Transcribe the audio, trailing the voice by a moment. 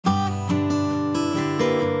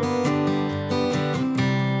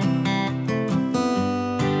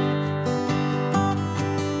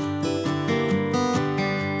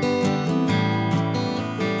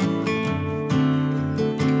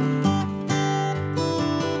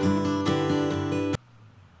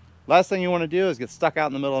Last thing you want to do is get stuck out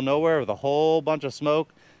in the middle of nowhere with a whole bunch of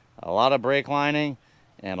smoke, a lot of brake lining,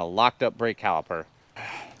 and a locked up brake caliper.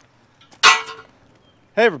 Hey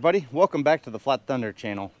everybody, welcome back to the Flat Thunder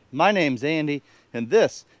channel. My name's Andy, and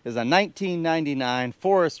this is a 1999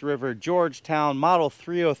 Forest River Georgetown Model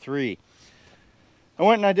 303. I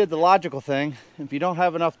went and I did the logical thing. If you don't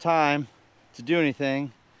have enough time to do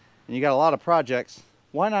anything, and you got a lot of projects,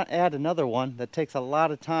 why not add another one that takes a lot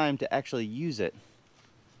of time to actually use it?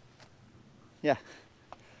 Yeah.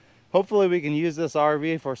 Hopefully we can use this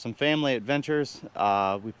RV for some family adventures.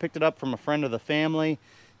 We picked it up from a friend of the family.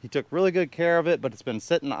 He took really good care of it, but it's been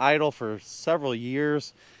sitting idle for several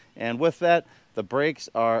years. And with that, the brakes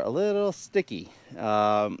are a little sticky.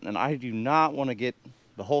 And I do not want to get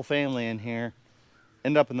the whole family in here,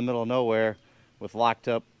 end up in the middle of nowhere with locked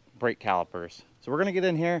up brake calipers. So we're going to get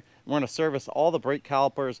in here and we're going to service all the brake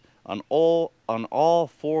calipers on all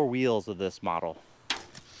four wheels of this model.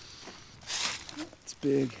 It's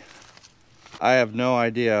big. I have no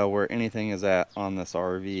idea where anything is at on this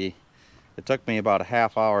RV. It took me about a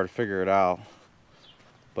half hour to figure it out,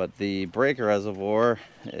 but the brake reservoir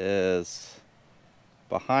is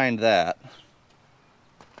behind that.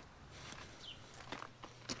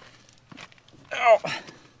 Ow.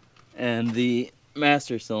 And the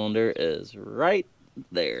master cylinder is right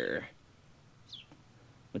there.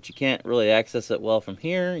 But you can't really access it well from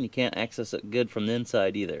here, and you can't access it good from the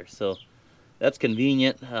inside either. So that's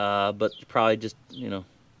convenient, but probably just, that's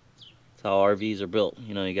how RVs are built.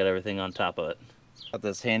 You got everything on top of it. Got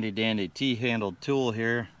this handy dandy T-handled tool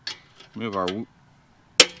here. Move our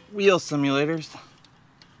wheel simulators.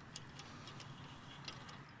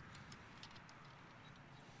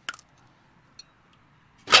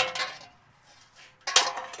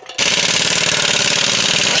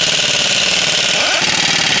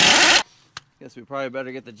 Guess we probably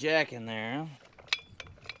better get the jack in there, huh?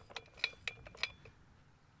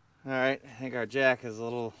 Alright, I think our jack is a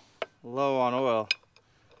little low on oil.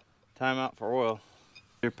 Time out for oil.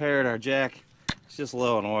 We repaired our jack. It's just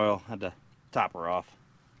low on oil. Had to top her off.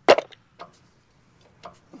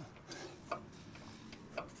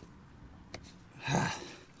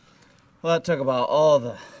 Well, that took about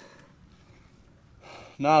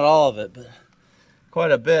not all of it, but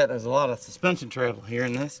quite a bit. There's a lot of suspension travel here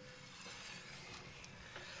in this.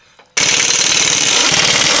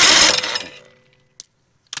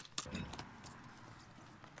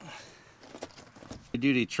 The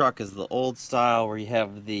duty truck is the old style where you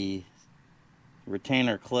have the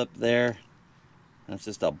retainer clip there. And it's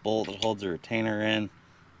just a bolt that holds the retainer in.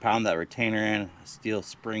 Pound that retainer in, a steel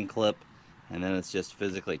spring clip, and then it's just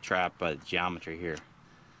physically trapped by the geometry here.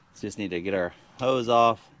 So just need to get our hose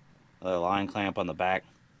off, a line clamp on the back,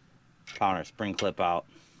 pound our spring clip out.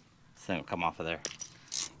 This thing will come off of there.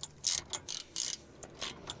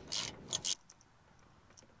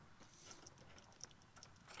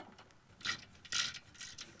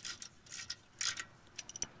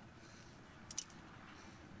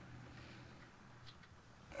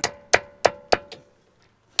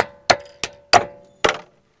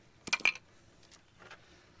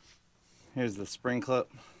 Here's the spring clip.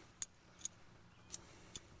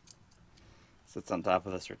 Sits on top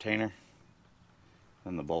of this retainer,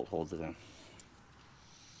 and the bolt holds it in.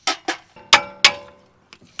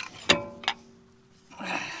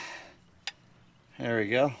 There we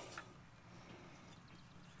go.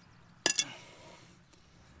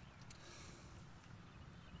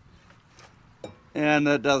 And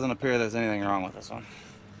it doesn't appear there's anything wrong with this one.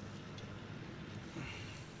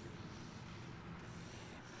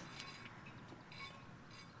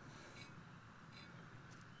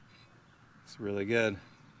 It's really good.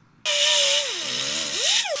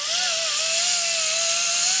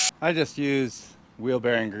 I just use wheel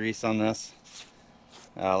bearing grease on this.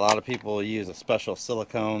 A lot of people use a special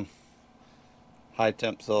silicone, high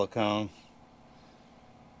temp silicone.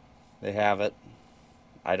 They have it.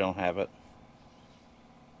 I don't have it.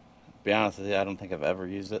 To be honest with you, I don't think I've ever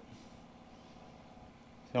used it.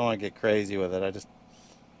 I don't want to get crazy with it. I just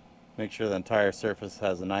make sure the entire surface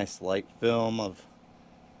has a nice light film of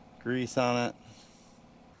grease on it.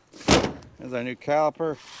 There's our new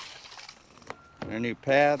caliper, and our new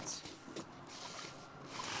pads.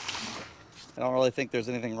 I don't really think there's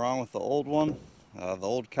anything wrong with the old one. The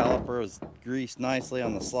old caliper was greased nicely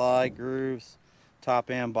on the slide grooves,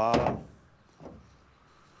 top and bottom.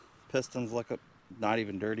 Pistons look not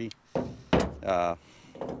even dirty.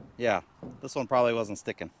 Yeah, this one probably wasn't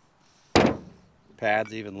sticking.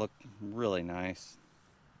 Pads even look really nice.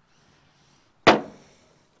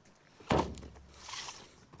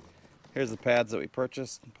 Here's the pads that we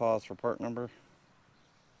purchased. Pause for part number.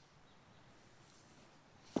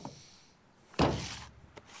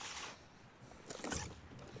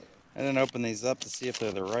 didn't open these up to see if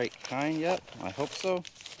they're the right kind yet. I hope so.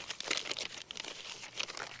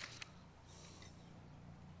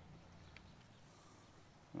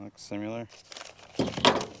 Looks similar. Looks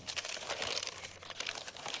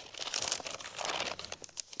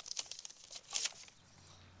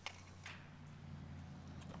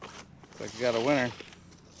like we got a winner.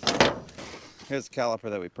 Here's the caliper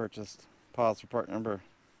that we purchased. Pause for part number.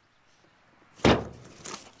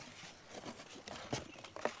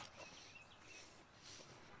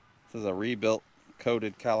 This is a rebuilt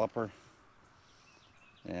coated caliper,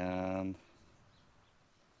 and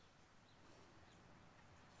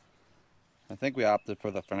I think we opted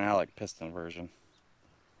for the phenolic piston version.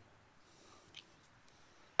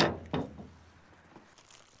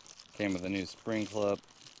 Came with a new spring clip.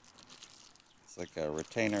 It's like a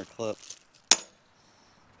retainer clip.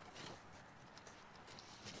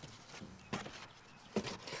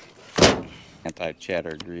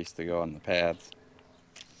 Anti-chatter grease to go on the pads.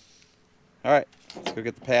 Alright, let's go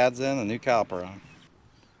get the pads in, the new caliper on.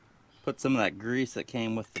 Put some of that grease that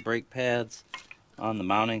came with the brake pads on the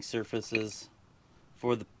mounting surfaces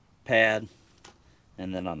for the pad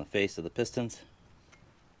and then on the face of the pistons.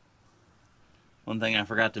 One thing I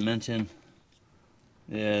forgot to mention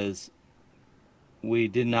is we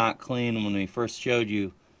did not clean when we first showed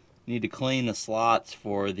you. You need to clean the slots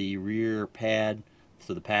for the rear pad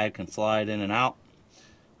so the pad can slide in and out.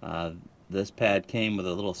 This pad came with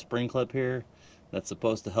a little spring clip here that's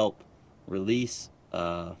supposed to help release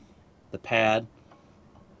the pad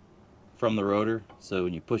from the rotor. So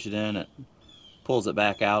when you push it in, it pulls it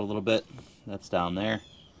back out a little bit. That's down there.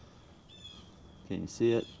 Can you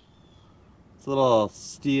see it? It's a little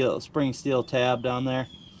spring steel tab down there,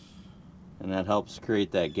 and that helps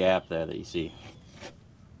create that gap there that you see.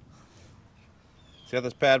 So got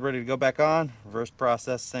this pad ready to go back on. Reverse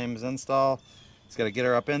process, same as install. Just got to get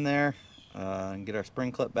her up in there and get our spring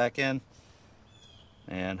clip back in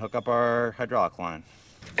and hook up our hydraulic line.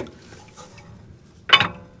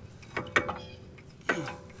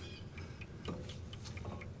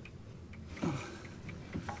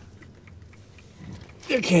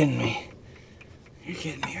 You're kidding me. You're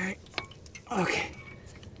kidding me, right? Okay.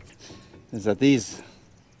 Is that these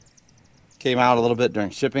came out a little bit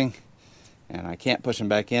during shipping, and I can't push them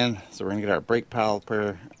back in, so we're gonna get our brake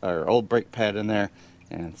caliper, our old brake pad in there,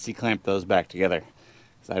 and C-clamp those back together.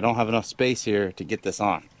 So I don't have enough space here to get this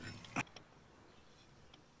on.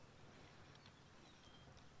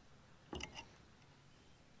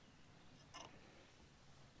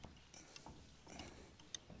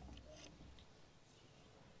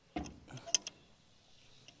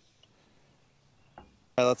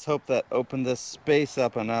 All right, let's hope that opened this space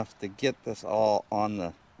up enough to get this all on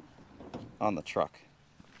the truck.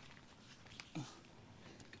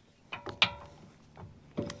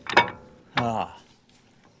 Ah.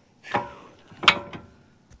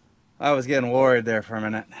 I was getting worried there for a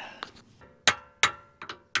minute.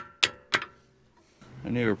 I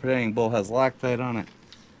knew our retaining bolt has Loctite on it.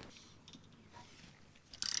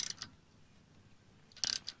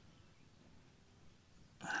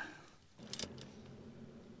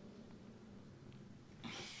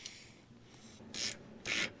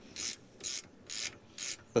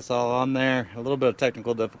 This all on there. A little bit of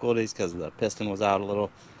technical difficulties because the piston was out a little.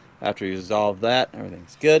 After you resolve that,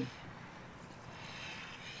 everything's good.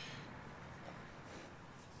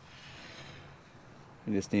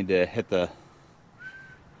 You just need to hit the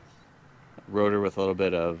rotor with a little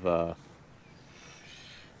bit of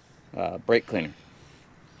brake cleaner,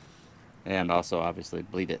 and also obviously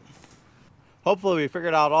bleed it. Hopefully we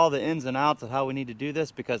figured out all the ins and outs of how we need to do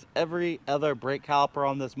this, because every other brake caliper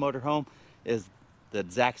on this motorhome is the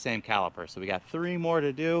exact same caliper. So we got 3 more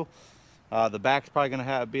to do. The back's probably going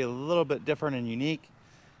to be a little bit different and unique.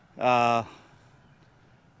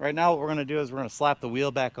 Right now what we're going to do is we're going to slap the wheel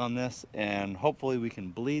back on this, and hopefully we can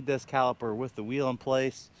bleed this caliper with the wheel in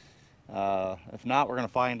place. If not, we're going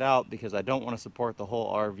to find out, because I don't want to support the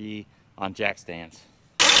whole RV on jack stands.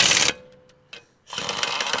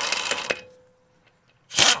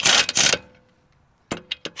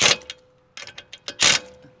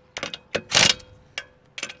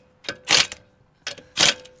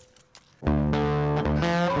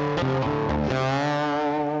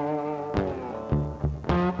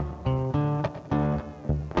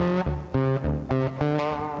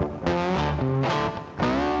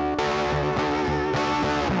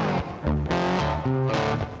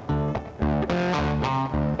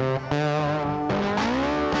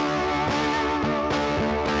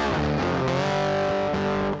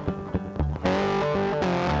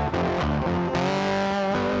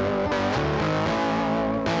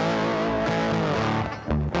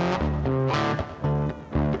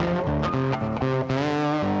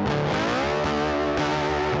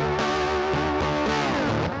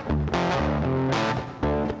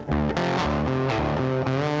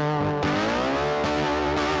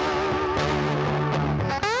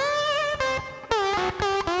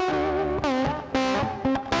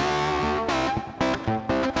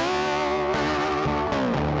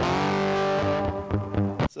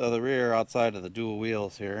 So the rear outside of the dual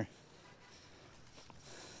wheels here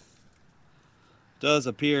does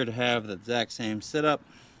appear to have the exact same setup.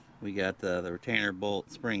 We got the retainer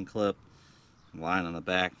bolt, spring clip, line on the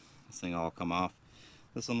back. This thing all come off.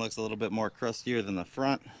 This one looks a little bit more crustier than the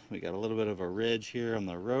front. We got a little bit of a ridge here on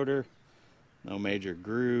the rotor. No major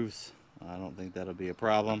grooves. I don't think that'll be a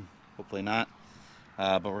problem. Hopefully not.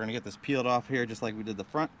 But we're gonna get this peeled off here just like we did the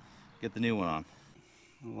front. Get the new one on.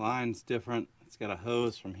 The line's different. It's got a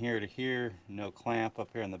hose from here to here. No clamp up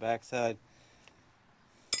here on the back side.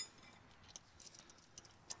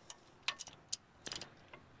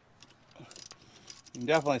 You can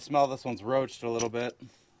definitely smell this one's roached a little bit.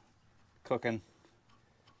 Cooking.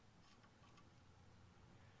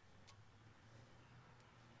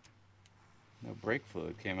 No brake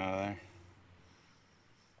fluid came out of there.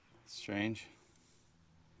 Strange.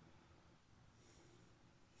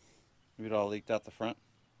 Maybe it all leaked out the front.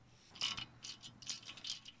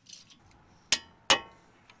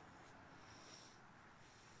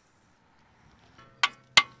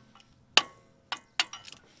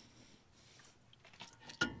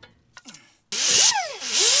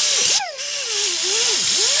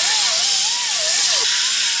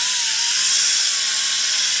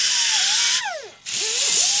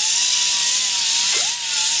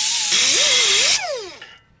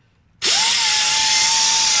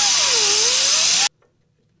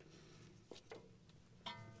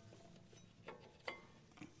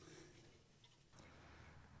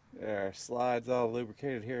 There, slides all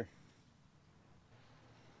lubricated here.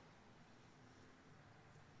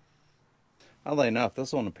 Oddly enough,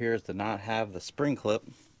 this one appears to not have the spring clip.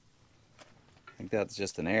 I think that's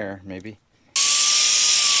just an error, maybe.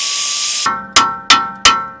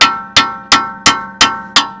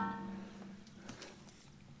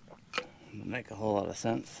 Doesn't make a whole lot of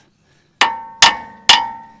sense.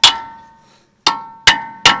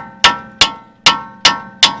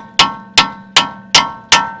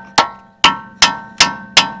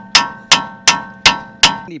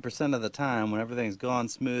 90% of the time, when everything's going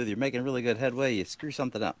smooth, you're making really good headway, you screw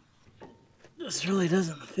something up. This really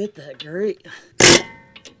doesn't fit that great.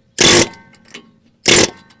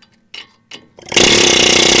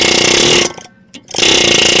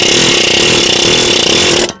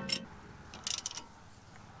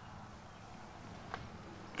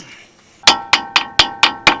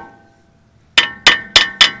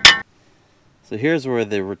 So here's where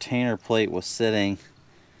the retainer plate was sitting,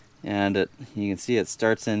 and you can see it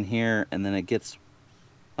starts in here and then it gets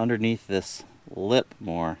underneath this lip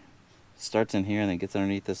more. It starts in here and then gets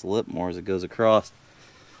underneath this lip more as it goes across.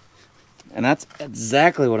 And that's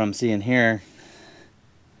exactly what I'm seeing here.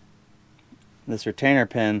 This retainer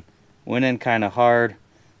pin went in kind of hard.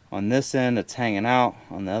 On this end it's hanging out.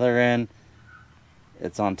 On the other end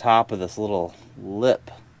it's on top of this little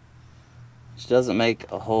lip, which doesn't make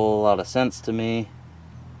a whole lot of sense to me.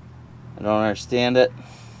 I don't understand it.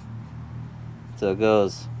 So it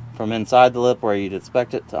goes from inside the lip where you'd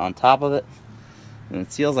expect it to on top of it, and it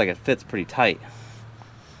feels like it fits pretty tight.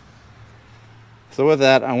 So with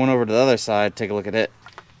that, I went over to the other side, take a look at it.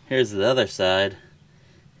 Here's the other side,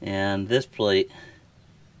 and this plate,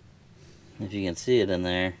 if you can see it in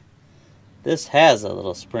there, this has a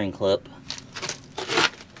little spring clip.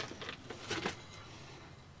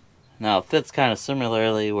 Now it fits kind of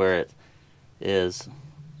similarly where it is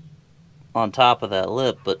on top of that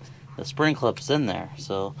lip, but the spring clip's in there.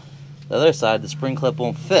 So the other side, the spring clip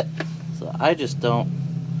won't fit. So I just don't,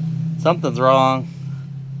 something's wrong,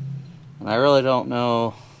 and I really don't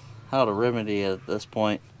know how to remedy it at this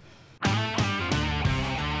point.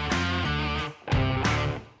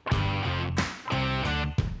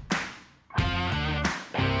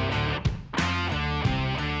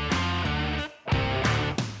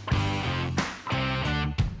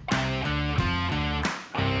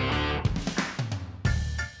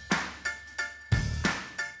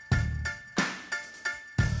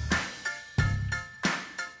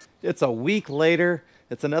 It's a week later.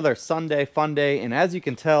 It's another Sunday fun day, and as you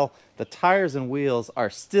can tell, the tires and wheels are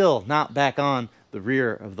still not back on the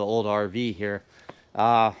rear of the old RV here.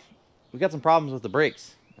 We got some problems with the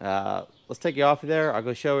brakes. Let's take you off there. I'll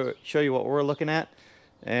go show you what we're looking at,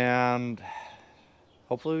 and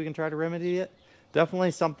hopefully we can try to remedy it.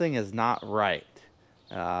 Definitely something is not right.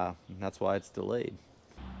 That's why it's delayed.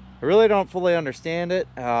 I really don't fully understand it,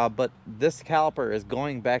 but this caliper is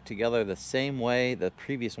going back together the same way the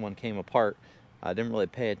previous one came apart. I didn't really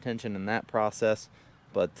pay attention in that process,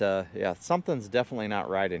 but yeah, something's definitely not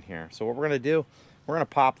right in here. So what we're going to do, we're going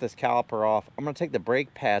to pop this caliper off. I'm going to take the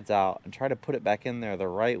brake pads out and try to put it back in there the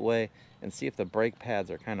right way and see if the brake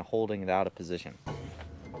pads are kind of holding it out of position.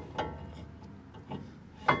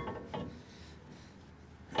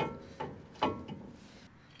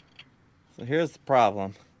 here's the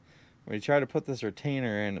problem. When you try to put this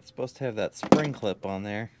retainer in, it's supposed to have that spring clip on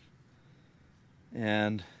there,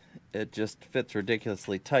 and it just fits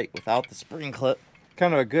ridiculously tight without the spring clip.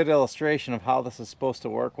 Kind of a good illustration of how this is supposed to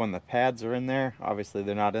work when the pads are in there. Obviously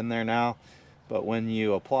they're not in there now, but when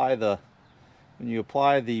you apply the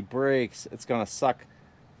brakes, it's going to suck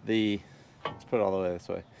the, let's put it all the way this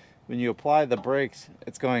way. When you apply the brakes,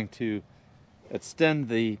 it's going to extend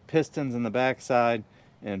the pistons in the backside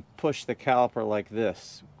and push the caliper like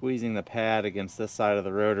this, squeezing the pad against this side of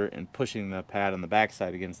the rotor and pushing the pad on the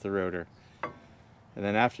backside against the rotor. And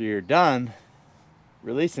then after you're done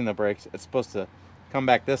releasing the brakes, it's supposed to come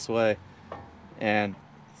back this way and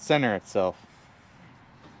center itself.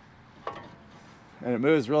 And it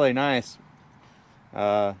moves really nice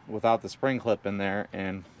without the spring clip in there,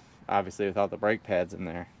 and obviously without the brake pads in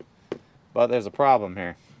there. But there's a problem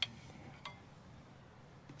here.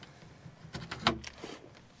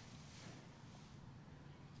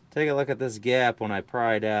 Take a look at this gap when I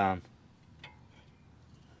pry down.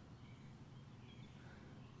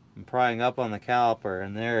 I'm prying up on the caliper,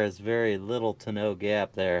 and there is very little to no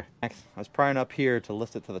gap there. I was prying up here to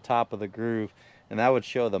lift it to the top of the groove, and that would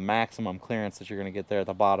show the maximum clearance that you're going to get there at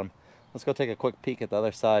the bottom. Let's go take a quick peek at the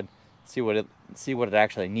other side, see what it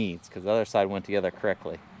actually needs, because the other side went together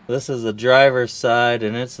correctly. This is the driver's side,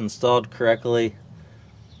 and it's installed correctly.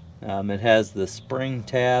 It has the spring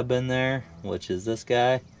tab in there, which is this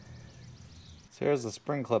guy. So here's the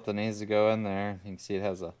spring clip that needs to go in there. You can see it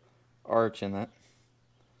has a arch in it.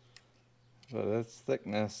 But its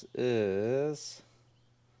thickness is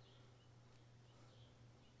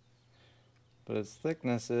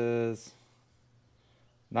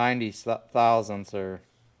 90 thousandths, or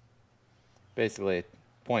basically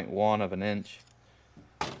 0.1 of an inch.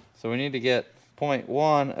 So we need to get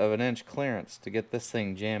 0.1 of an inch clearance to get this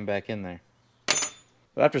thing jammed back in there.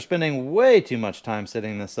 But after spending way too much time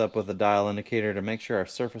setting this up with a dial indicator to make sure our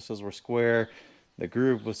surfaces were square, the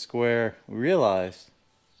groove was square, we realized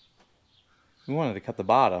we wanted to cut the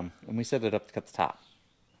bottom, and we set it up to cut the top.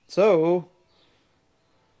 So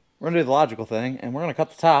we're going to do the logical thing, and we're going to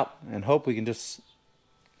cut the top and hope we can just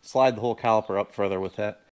slide the whole caliper up further with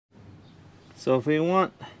that. So if we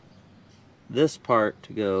want this part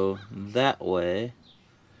to go that way,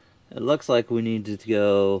 it looks like we need to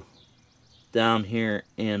go down here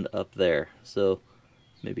and up there. So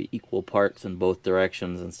maybe equal parts in both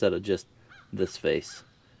directions instead of just this face.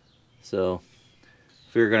 So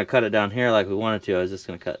if we were going to cut it down here like we wanted to, I was just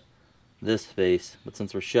going to cut this face. But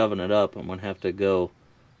since we're shoving it up, I'm going to have to go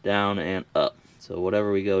down and up. So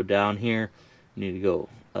whatever we go down here, we need to go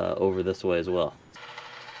over this way as well.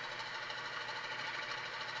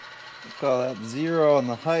 We'll call that 0 on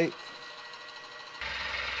the height.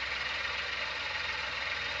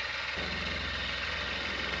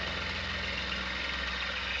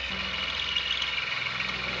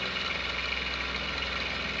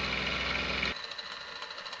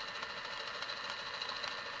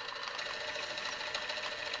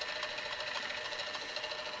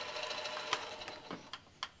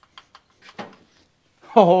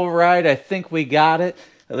 Alright, I think we got it.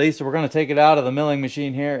 At least we're going to take it out of the milling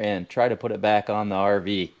machine here and try to put it back on the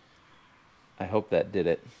RV. I hope that did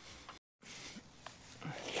it.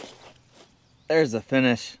 There's the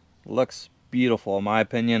finish. Looks beautiful in my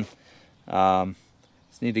opinion.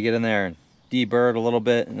 Just need to get in there and deburr it a little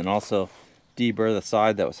bit, and then also deburr the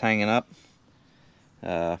side that was hanging up.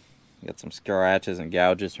 Got some scratches and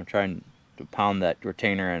gouges from trying to pound that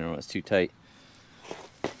retainer in and it was too tight.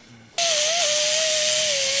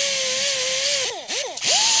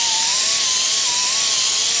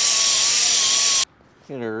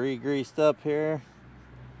 Get her re-greased up here.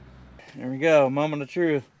 There we go, moment of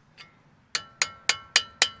truth.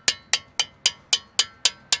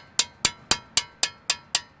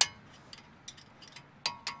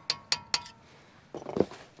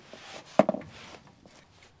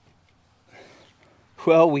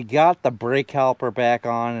 Well, we got the brake caliper back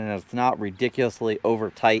on, and it's not ridiculously over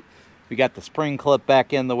tight. We got the spring clip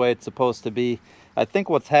back in the way it's supposed to be. I think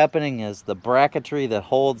what's happening is the bracketry that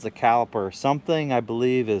holds the caliper, something I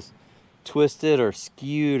believe is twisted or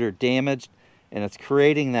skewed or damaged, and it's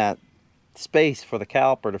creating that space for the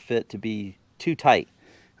caliper to fit to be too tight.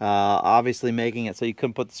 Obviously making it so you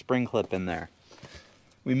couldn't put the spring clip in there.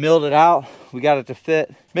 We milled it out, we got it to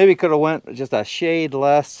fit. Maybe could have went just a shade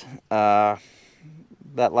less. That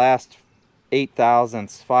last 8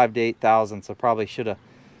 thousandths, 5 to 8 thousandths, I probably should have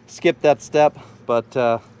skipped that step, but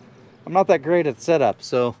I'm not that great at setup,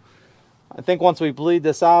 so I think once we bleed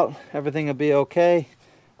this out, everything will be okay.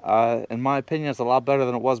 In my opinion, it's a lot better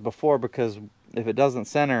than it was before, because if it doesn't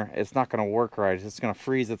center, it's not going to work right. It's just going to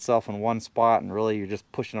freeze itself in one spot, and really you're just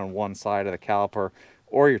pushing on one side of the caliper,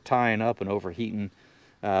 or you're tying up and overheating,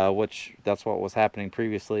 which that's what was happening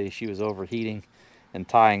previously. She was overheating and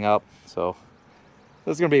tying up, so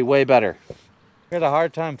this is going to be way better. We had a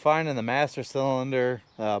hard time finding the master cylinder,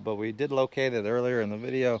 but we did locate it earlier in the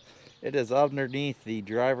video. It is underneath the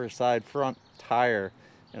driver's side front tire,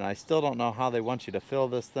 and I still don't know how they want you to fill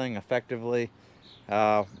this thing effectively.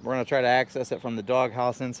 We're going to try to access it from the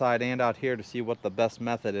doghouse inside and out here to see what the best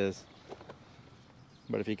method is.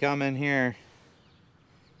 But if you come in here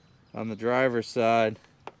on the driver's side,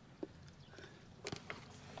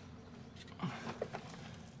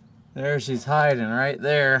 there she's hiding right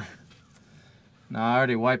there. Now I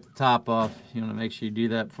already wiped the top off. You want to make sure you do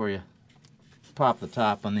that before you pop the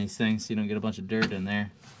top on these things so you don't get a bunch of dirt in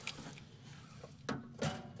there.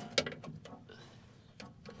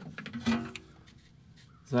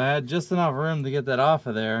 So I had just enough room to get that off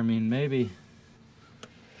of there. I mean, maybe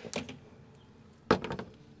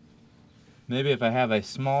if I have a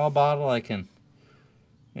small bottle, I can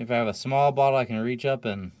reach up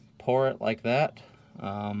and pour it like that.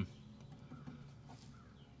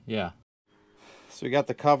 Yeah. So we got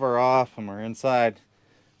the cover off and we're inside,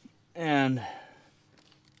 and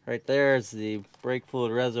right there is the brake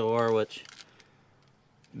fluid reservoir, which,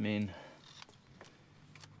 I mean,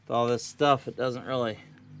 with all this stuff, it doesn't really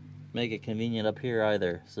make it convenient up here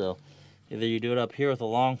either. So either you do it up here with a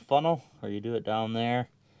long funnel, or you do it down there.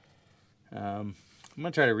 I'm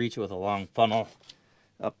gonna try to reach it with a long funnel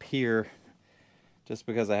up here, just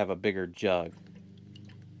because I have a bigger jug.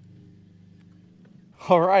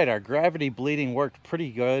 All right, our gravity bleeding worked pretty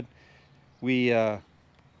good. We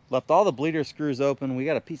left all the bleeder screws open. We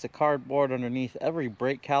got a piece of cardboard underneath every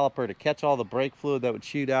brake caliper to catch all the brake fluid that would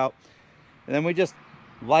shoot out. And then we just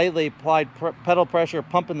lightly applied pedal pressure,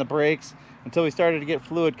 pumping the brakes until we started to get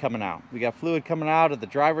fluid coming out. We got fluid coming out of the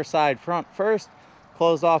driver's side front first,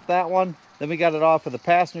 closed off that one. Then we got it off of the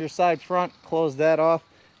passenger side front, closed that off.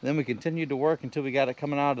 And then we continued to work until we got it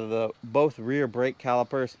coming out of both rear brake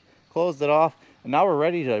calipers, closed it off, and now we're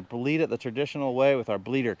ready to bleed it the traditional way with our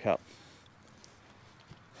bleeder cup.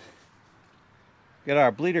 Get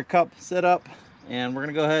our bleeder cup set up, and we're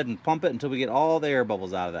gonna go ahead and pump it until we get all the air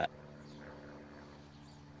bubbles out of that.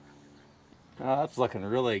 Oh, that's looking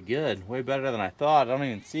really good. Way better than I thought. I don't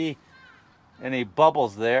even see any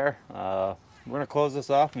bubbles there. We're going to close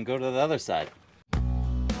this off and go to the other side.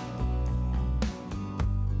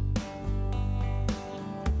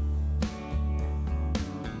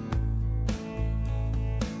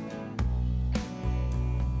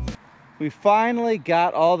 We finally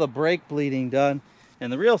got all the brake bleeding done.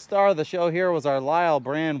 And the real star of the show here was our Lyle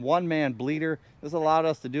brand one-man bleeder. This allowed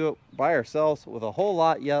us to do it by ourselves with a whole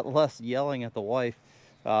lot less yelling at the wife.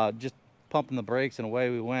 Just pumping the brakes and away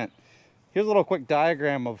we went. Here's a little quick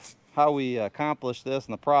diagram of how we accomplished this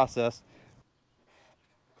and the process.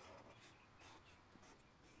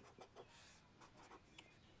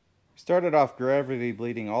 We started off gravity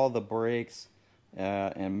bleeding all the brakes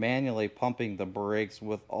and manually pumping the brakes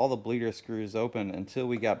with all the bleeder screws open until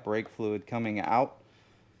we got brake fluid coming out.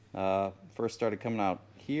 First started coming out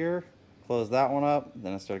here, closed that one up,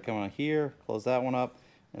 then it started coming out here, closed that one up,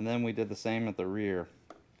 and then we did the same at the rear.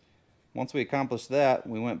 Once we accomplished that,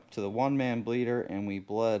 we went to the one-man bleeder and we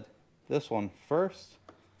bled this one first.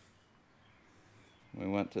 We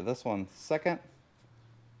went to this one second,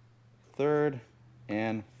 third,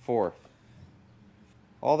 and fourth.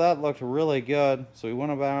 All that looked really good, so we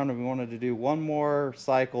went around and we wanted to do one more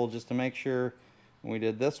cycle just to make sure. And we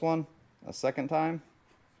did this one a second time,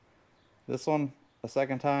 this one a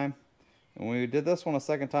second time, and when we did this one a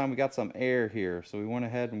second time, we got some air here, so we went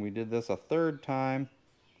ahead and we did this a third time.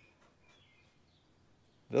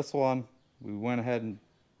 This one we went ahead and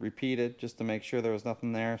repeated just to make sure there was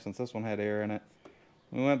nothing there, since this one had air in it.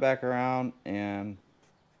 We went back around and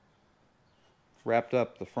wrapped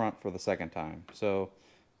up the front for the second time. So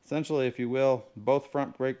essentially, if you will, both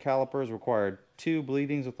front brake calipers required 2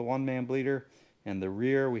 bleedings with the one-man bleeder, and the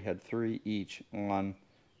rear we had 3 each on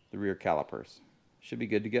the rear calipers. Should be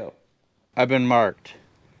good to go. I've been marked.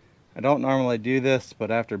 I don't normally do this, but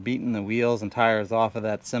after beating the wheels and tires off of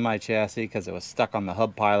that semi chassis because it was stuck on the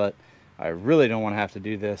hub pilot, I really don't want to have to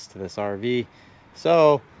do this to this RV.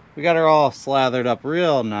 So we got her all slathered up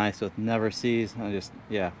real nice with never sees.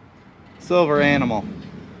 Yeah, silver animal.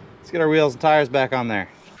 Let's get our wheels and tires back on there.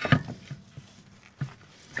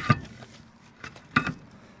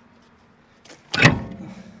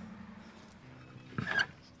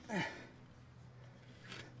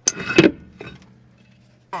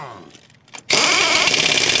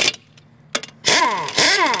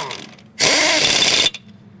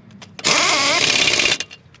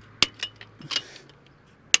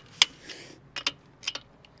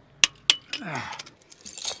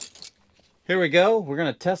 Here we go. We're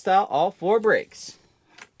going to test out all 4 brakes.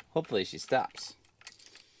 Hopefully she stops.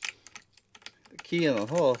 The key in the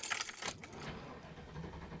hole.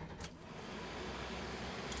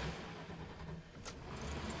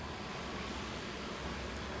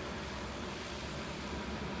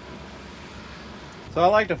 So I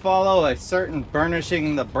like to follow a certain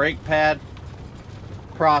burnishing the brake pad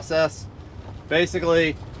process.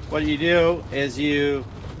 Basically, what you do is you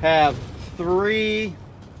have 3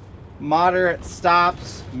 moderate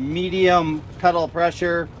stops, medium pedal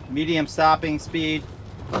pressure, medium stopping speed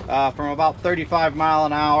from about 35 miles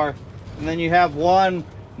an hour, and then you have 1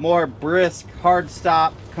 more brisk hard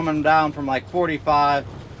stop coming down from like 45,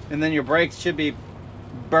 and then your brakes should be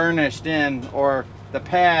burnished in, or the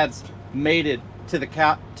pads mated to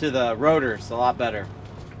the rotors a lot better.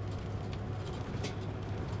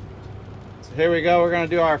 So here we go. We're going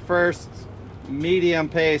to do our first medium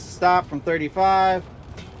pace stop from 35.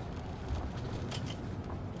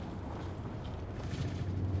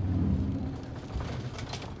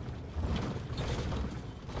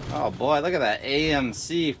 Oh boy, look at that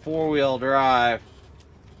AMC 4-wheel drive.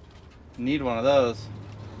 Need one of those.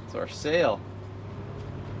 It's our sale.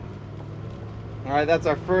 Alright, that's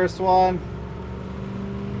our first one.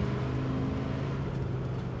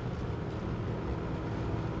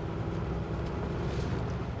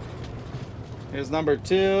 Here's number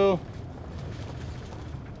 2.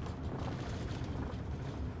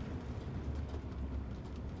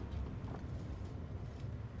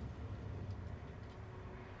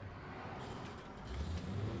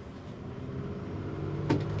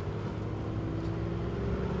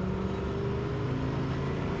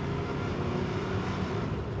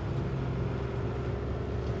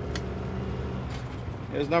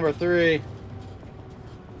 Here's number 3.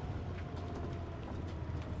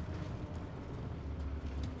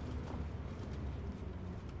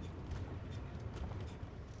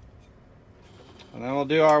 And then we'll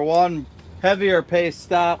do our 1 heavier pace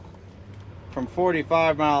stop from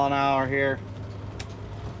 45 miles an hour here.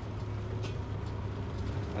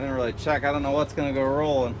 I didn't really check. I don't know what's going to go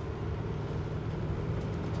rolling.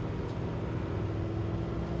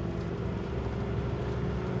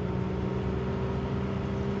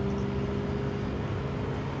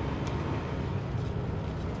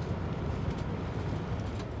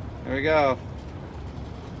 Here we go.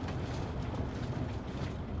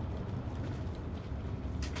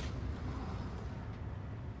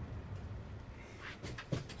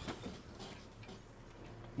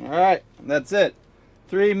 Alright, that's it.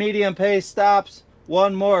 3 medium pace stops,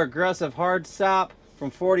 1 more aggressive hard stop from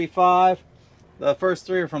 45. The first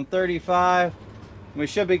 3 are from 35. We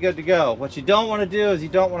should be good to go. What you don't want to do is you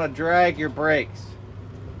don't want to drag your brakes.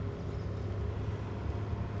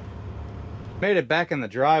 Made it back in the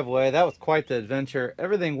driveway. That was quite the adventure.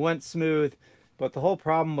 Everything went smooth, but the whole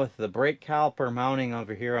problem with the brake caliper mounting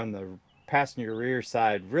over here on the passenger rear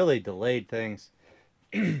side really delayed things.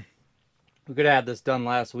 We could have had this done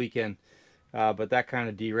last weekend, but that kind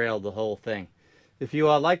of derailed the whole thing. If you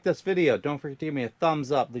like this video, don't forget to give me a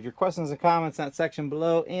thumbs up. Leave your questions and comments in that section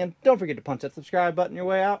below, and don't forget to punch that subscribe button your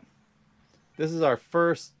way out. This is our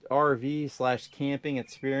first RV/camping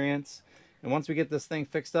experience. And once we get this thing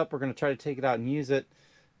fixed up, we're going to try to take it out and use it.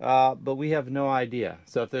 But we have no idea.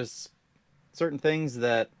 So if there's certain things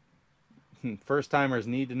that first-timers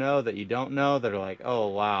need to know that you don't know, that are like, oh,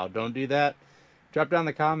 wow, don't do that, drop down in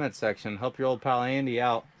the comments section. Help your old pal Andy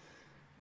out.